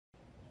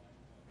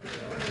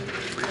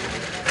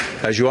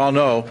As you all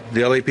know,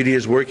 the LAPD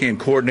is working in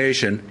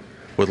coordination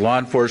with law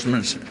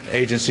enforcement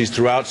agencies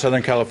throughout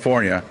Southern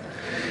California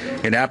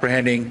in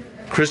apprehending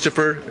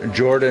Christopher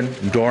Jordan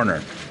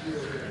Dorner.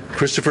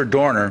 Christopher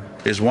Dorner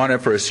is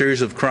wanted for a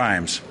series of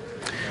crimes,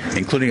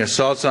 including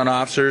assaults on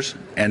officers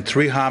and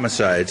 3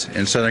 homicides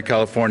in Southern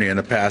California in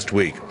the past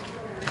week.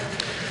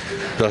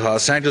 The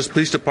Los Angeles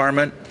Police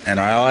Department and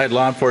our allied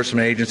law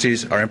enforcement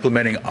agencies are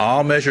implementing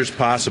all measures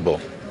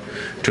possible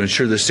to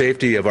ensure the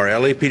safety of our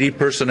LAPD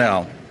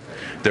personnel,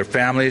 their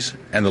families,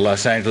 and the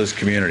Los Angeles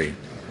community.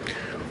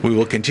 We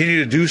will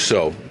continue to do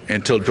so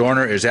until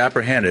Dorner is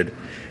apprehended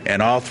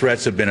and all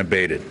threats have been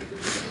abated.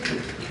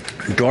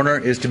 Dorner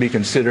is to be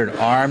considered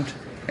armed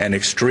and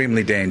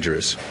extremely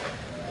dangerous.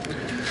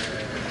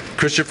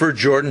 Christopher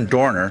Jordan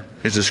Dorner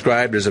is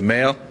described as a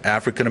male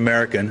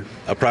African-American,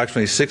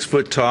 approximately 6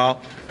 foot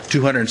tall,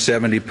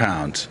 270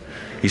 pounds.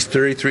 He's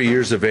 33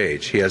 years of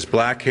age. He has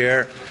black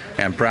hair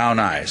and brown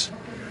eyes.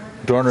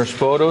 Dorner's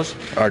photos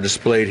are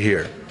displayed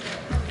here.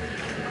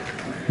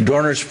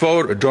 Dorner's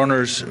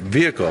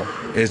vehicle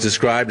is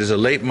described as a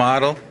late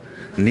model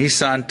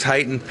Nissan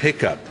Titan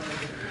pickup.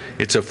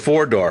 It's a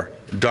 4-door,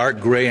 dark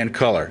gray in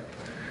color.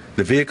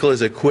 The vehicle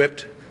is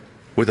equipped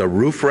with a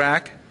roof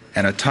rack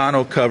and a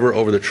tonneau cover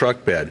over the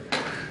truck bed.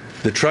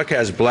 The truck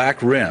has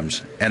black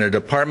rims and a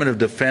Department of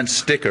Defense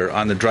sticker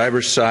on the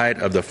driver's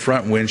side of the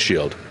front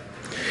windshield.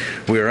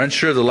 We are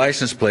unsure of the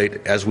license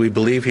plate as we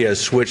believe he has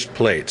switched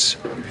plates.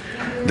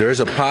 There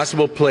is a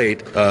possible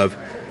plate of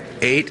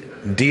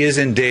 8D as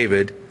in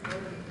David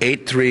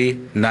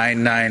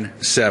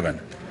 83997.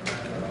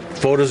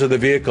 Photos of the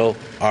vehicle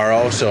are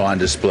also on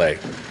display.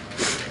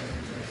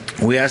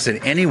 We ask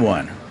that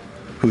anyone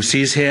who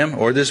sees him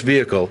or this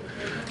vehicle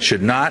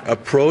should not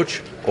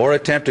approach or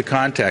attempt to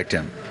contact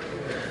him,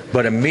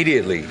 but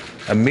immediately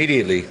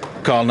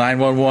call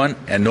 911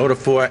 and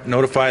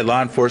notify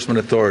law enforcement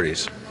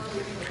authorities.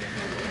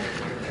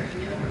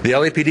 The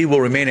LAPD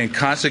will remain in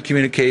constant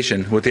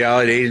communication with the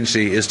allied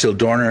agency until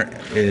Dorner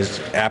is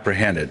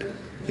apprehended.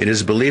 It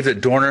is believed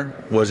that Dorner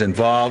was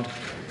involved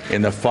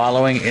in the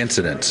following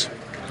incidents.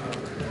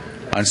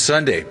 On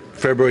Sunday,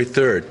 February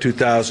 3rd,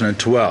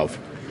 2012,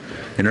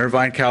 in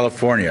Irvine,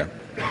 California,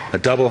 a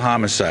double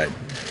homicide.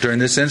 During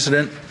this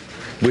incident,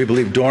 we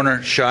believe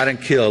Dorner shot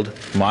and killed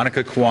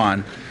Monica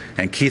Kwan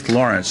and Keith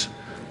Lawrence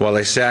while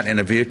they sat in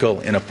a vehicle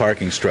in a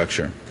parking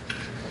structure.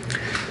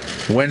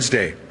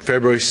 Wednesday,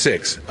 February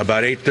 6th,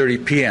 about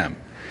 8:30 p.m.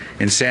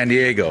 in San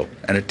Diego,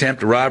 an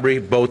attempt robbery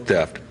boat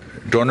theft.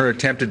 Dorner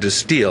attempted to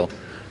steal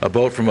a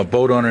boat from a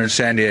boat owner in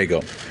San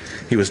Diego.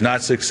 He was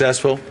not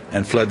successful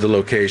and fled the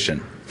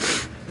location.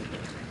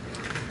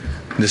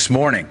 This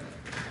morning,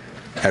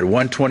 at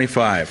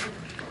 1:25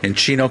 in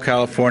Chino,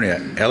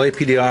 California,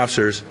 LAPD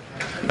officers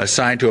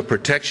assigned to a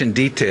protection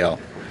detail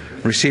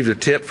received a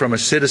tip from a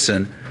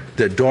citizen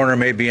that Dorner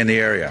may be in the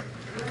area.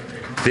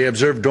 They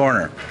observed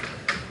Dorner,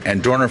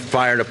 and Dorner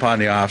fired upon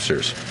the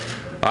officers.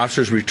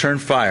 Officers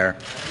returned fire,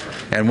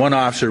 and one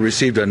officer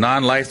received a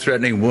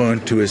non-life-threatening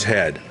wound to his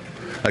head,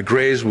 a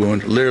graze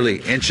wound literally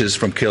inches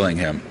from killing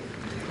him.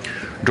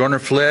 Dorner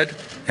fled,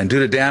 and due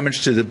to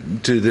damage to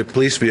the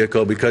police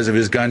vehicle because of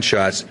his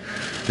gunshots,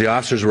 the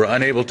officers were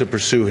unable to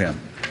pursue him.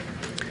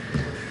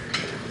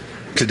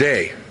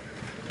 Today,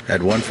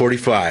 at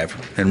 1:45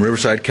 in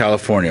Riverside,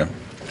 California,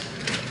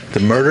 the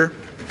murder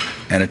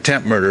and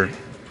attempt murder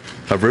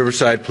of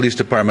Riverside Police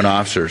Department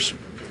officers.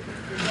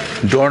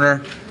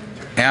 Dorner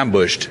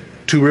ambushed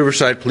 2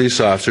 Riverside police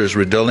officers,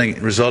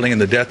 resulting in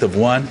the death of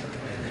one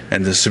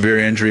and the severe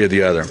injury of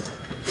the other.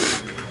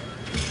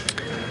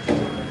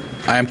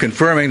 I am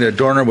confirming that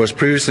Dorner was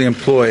previously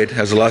employed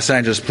as a Los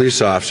Angeles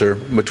police officer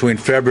between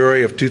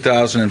February of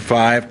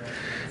 2005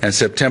 and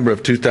September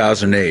of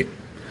 2008.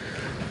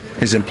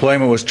 His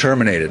employment was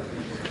terminated.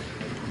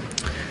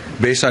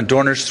 Based on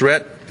Dorner's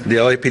threat, the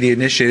LAPD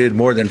initiated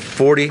more than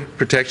 40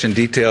 protection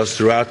details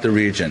throughout the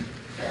region.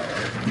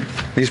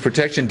 These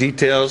protection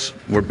details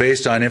were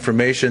based on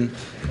information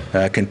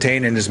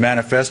contained in his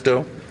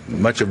manifesto,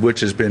 much of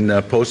which has been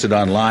posted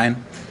online.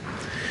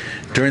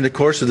 During the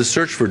course of the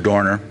search for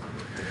Dorner,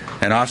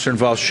 an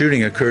officer-involved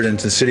shooting occurred in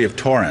the city of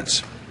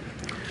Torrance.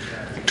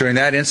 During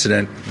that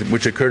incident,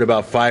 which occurred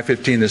about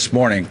 5:15 this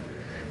morning,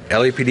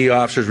 LAPD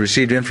officers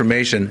received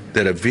information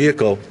that a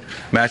vehicle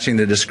matching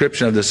the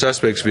description of the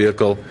suspect's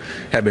vehicle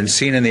had been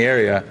seen in the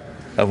area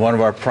of one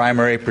of our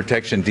primary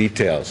protection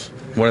details,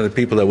 one of the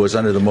people that was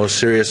under the most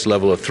serious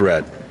level of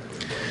threat.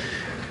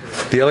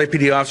 The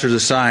LAPD officers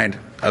assigned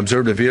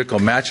observed a vehicle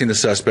matching the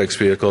suspect's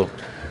vehicle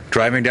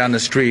driving down the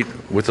street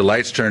with the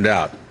lights turned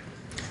out.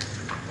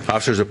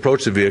 Officers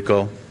approached the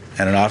vehicle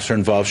and an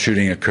officer-involved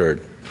shooting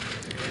occurred.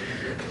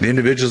 The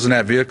individuals in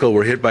that vehicle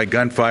were hit by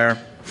gunfire.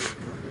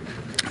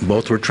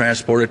 Both were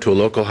transported to a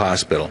local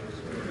hospital.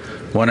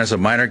 One has a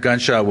minor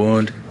gunshot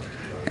wound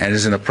and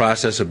is in the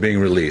process of being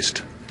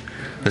released.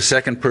 The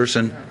second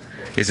person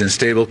is in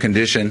stable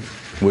condition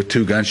with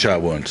 2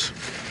 gunshot wounds.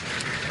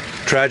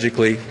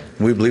 Tragically,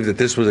 we believe that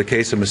this was a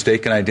case of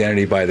mistaken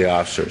identity by the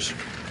officers.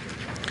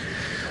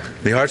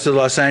 The hearts of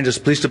the Los Angeles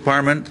Police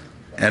Department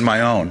and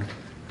my own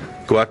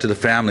go out to the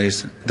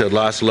families that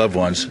lost loved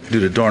ones due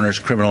to Dorner's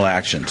criminal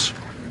actions.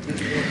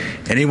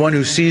 Anyone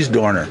who sees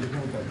Dorner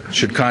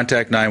should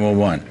contact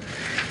 911.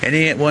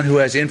 Anyone who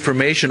has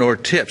information or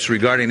tips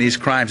regarding these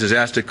crimes is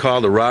asked to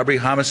call the Robbery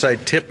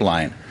Homicide Tip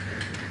Line.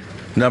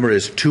 Number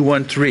is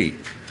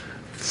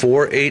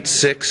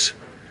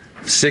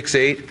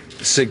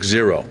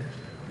 213-486-6860,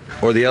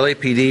 or the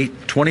LAPD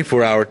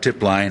 24-hour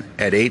tip line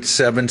at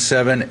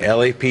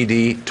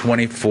 877-LAPD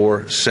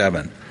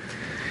 24/7.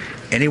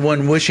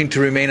 Anyone wishing to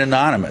remain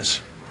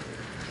anonymous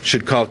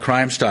should call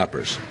Crime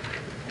Stoppers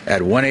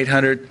at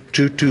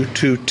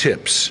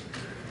 1-800-222-TIPS.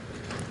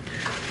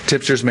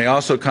 Tipsters may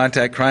also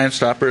contact Crime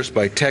Stoppers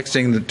by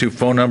texting to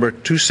phone number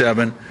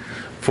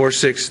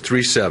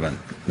 274637.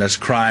 That's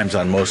crimes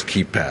on most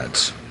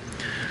keypads.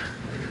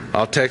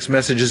 All text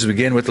messages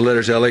begin with the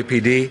letters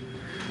LAPD.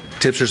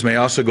 Tipsters may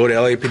also go to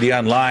LAPD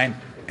online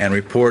and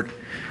report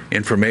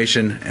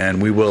information,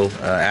 and we will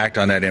act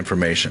on that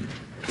information.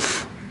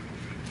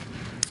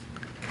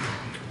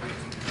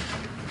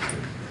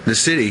 The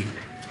city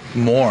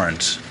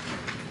mourns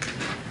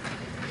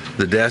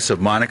the deaths of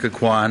Monica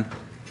Kwan,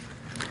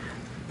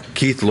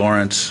 Keith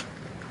Lawrence,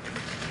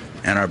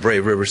 and our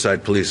brave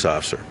Riverside police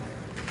officer.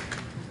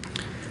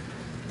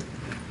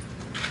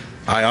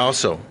 I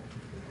also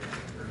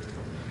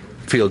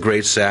feel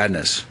great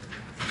sadness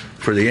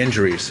for the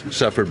injuries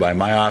suffered by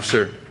my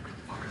officer,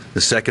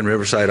 the second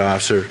Riverside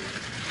officer,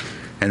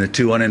 and the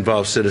two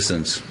uninvolved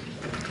citizens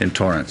in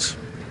Torrance.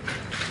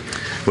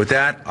 With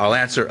that, I'll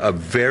answer a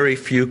very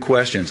few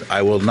questions.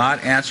 I will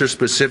not answer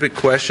specific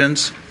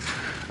questions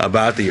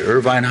about the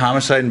Irvine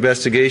homicide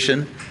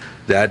investigation.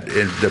 That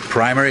the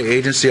primary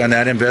agency on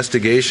that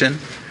investigation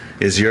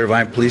is the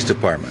Irvine Police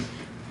Department.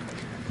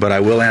 But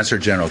I will answer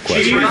general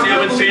questions. Chief,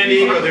 now in San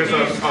Diego, there's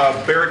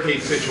a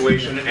barricade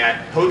situation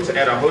at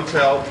a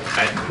hotel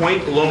at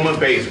Point Loma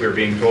Base, we're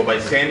being told,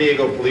 by San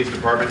Diego Police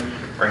Department.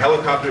 Our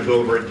helicopter's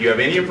over it. Do you have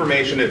any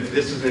information if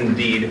this is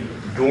indeed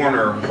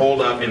Dorner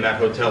holed up in that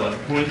hotel at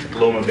Point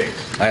Loma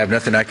Base? I have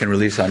nothing I can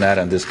release on that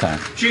on this time.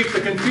 Chief,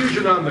 the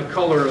confusion on the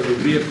color of the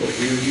vehicle,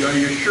 are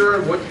you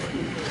sure what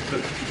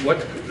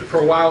for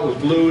a while it was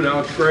blue,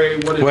 now it's gray?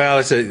 What is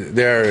well,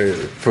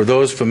 for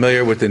those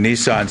familiar with the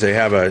Nissans, they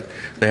have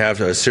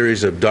a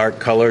series of dark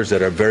colors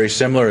that are very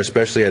similar,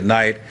 especially at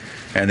night,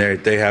 and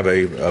they have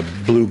a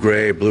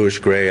blue-gray,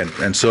 bluish-gray,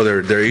 and so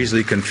they're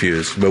easily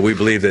confused. But we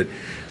believe that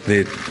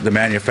the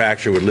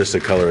manufacturer would list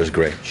the color as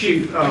gray.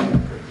 Chief,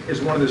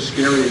 is one of the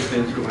scariest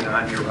things going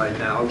on here right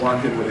now. I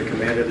walked in with a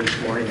commander this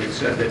morning and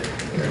said that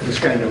this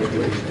guy knows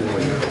what he's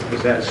doing.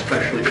 Was that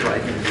especially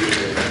frightening to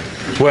you?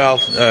 Well,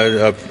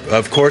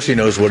 of course he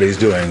knows what he's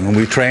doing.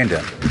 We trained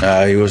him.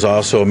 He was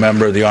also a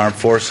member of the armed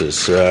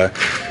forces.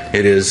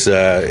 It is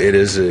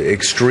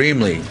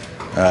extremely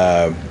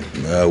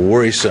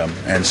worrisome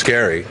and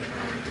scary,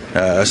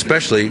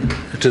 especially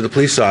to the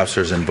police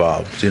officers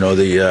involved. You know,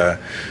 the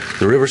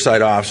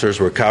Riverside officers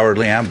were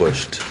cowardly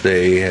ambushed.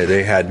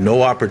 They had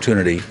no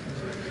opportunity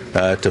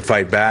to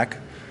fight back,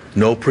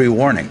 no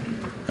pre-warning.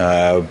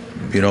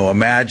 You know,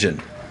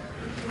 imagine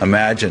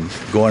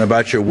going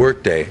about your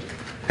workday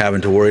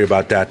having to worry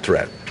about that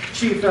threat.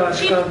 Chief,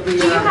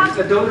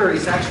 the donor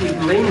is actually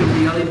blaming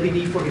the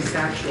LAPD for his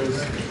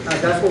actions.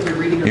 That's what we're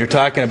reading. You're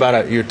talking about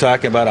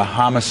a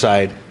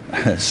homicide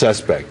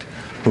suspect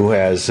who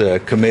has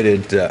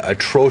committed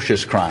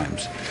atrocious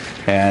crimes,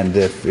 and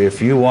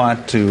if you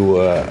want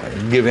to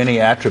give any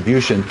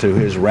attribution to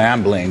his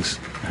ramblings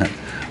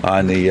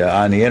on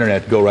the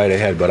internet, go right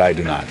ahead. But I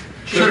do not.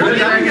 Sure. Does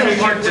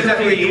that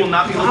mean you will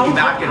not be looking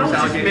back at his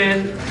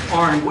allegations?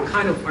 Armed? What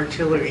kind of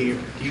artillery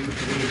do you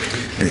believe?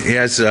 He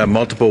has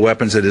multiple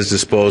weapons at his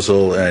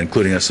disposal,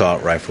 including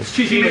assault rifles.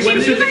 Do you make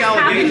specific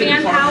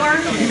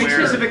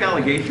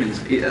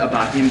allegations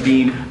about him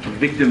being a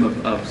victim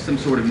of some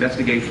sort of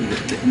investigation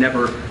that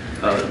never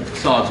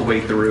saw its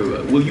way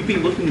through? Will you be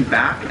looking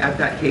back at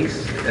that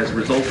case as a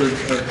result of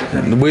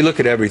that? We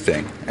look at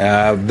everything.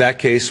 That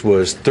case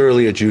was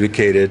thoroughly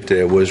adjudicated.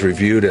 It was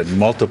reviewed at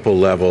multiple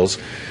levels.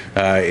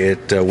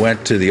 It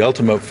went to the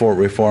ultimate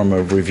reform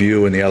of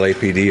review in the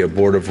LAPD, a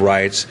Board of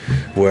Rights,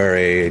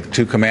 where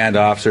two command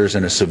officers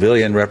and a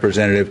civilian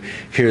representative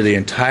hear the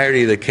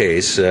entirety of the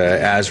case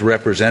as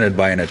represented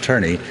by an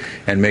attorney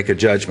and make a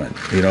judgment.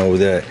 You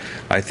know,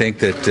 I think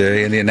that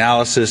in the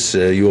analysis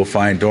you will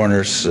find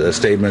Dorner's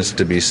statements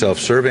to be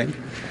self-serving,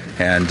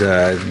 and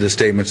the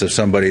statements of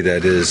somebody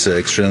that is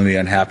extremely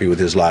unhappy with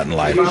his lot in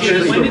life. Have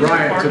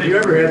you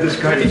ever had this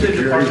kind of When did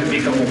the department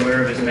become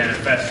aware of his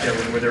manifesto,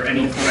 and were there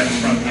any threats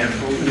from him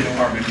to the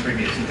department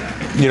previous to that?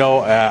 You know,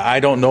 I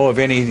don't know of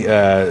any,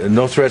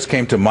 no threats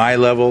came to my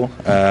level.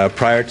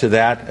 Prior to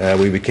that,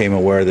 we became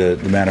aware of the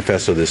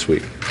manifesto this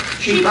week.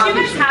 Chief, do you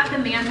guys have the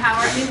manpower?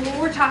 I mean,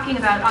 we're talking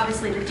about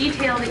obviously the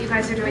detail that you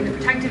guys are doing, the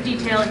protective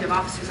detail, and you have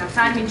officers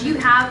outside. I mean,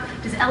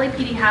 does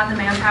LAPD have the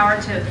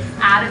manpower to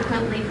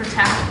adequately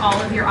protect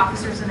all of your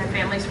officers and their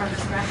families from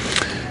this threat?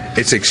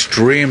 It's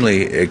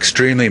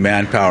extremely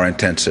manpower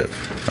intensive.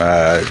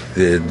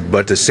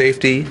 But the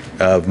safety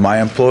of my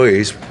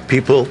employees,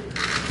 people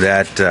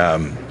that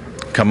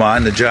come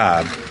on the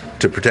job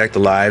to protect the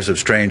lives of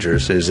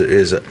strangers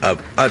is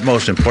of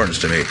utmost importance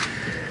to me,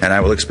 and I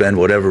will expend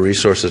whatever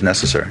resources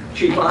necessary.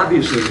 Chief,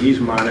 obviously he's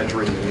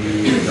monitoring the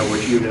news and know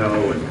what you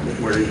know and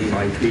where he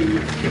might be.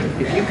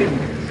 If you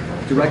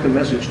could direct a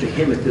message to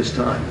him at this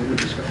time, what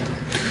would you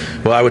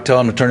say? Well, I would tell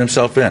him to turn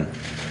himself in.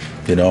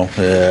 You know,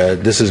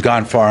 this has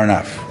gone far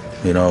enough.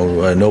 You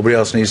know, nobody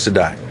else needs to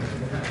die.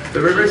 The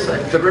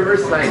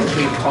Riverside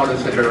chief called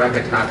this a direct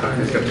attack on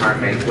his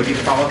department. Would you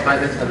qualify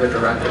this as a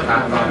direct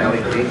attack on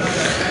LAPD?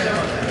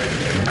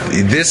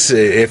 This,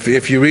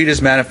 if you read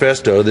his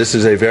manifesto, this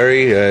is a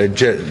very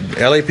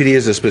LAPD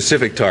is a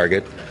specific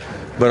target,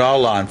 but all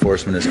law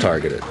enforcement is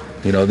targeted.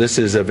 You know, this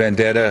is a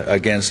vendetta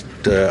against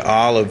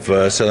all of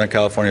Southern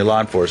California law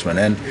enforcement,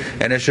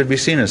 and it should be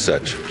seen as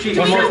such. Chief,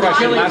 one more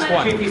question, last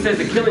one. Chief, he says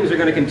the killings are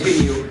going to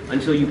continue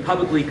until you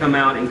publicly come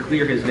out and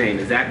clear his name.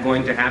 Is that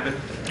going to happen?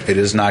 It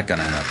is not going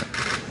to happen.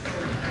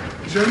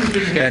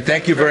 And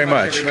thank you very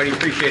much. Everybody,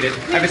 appreciate it.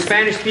 I have a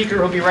Spanish speaker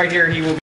who'll be right here. He will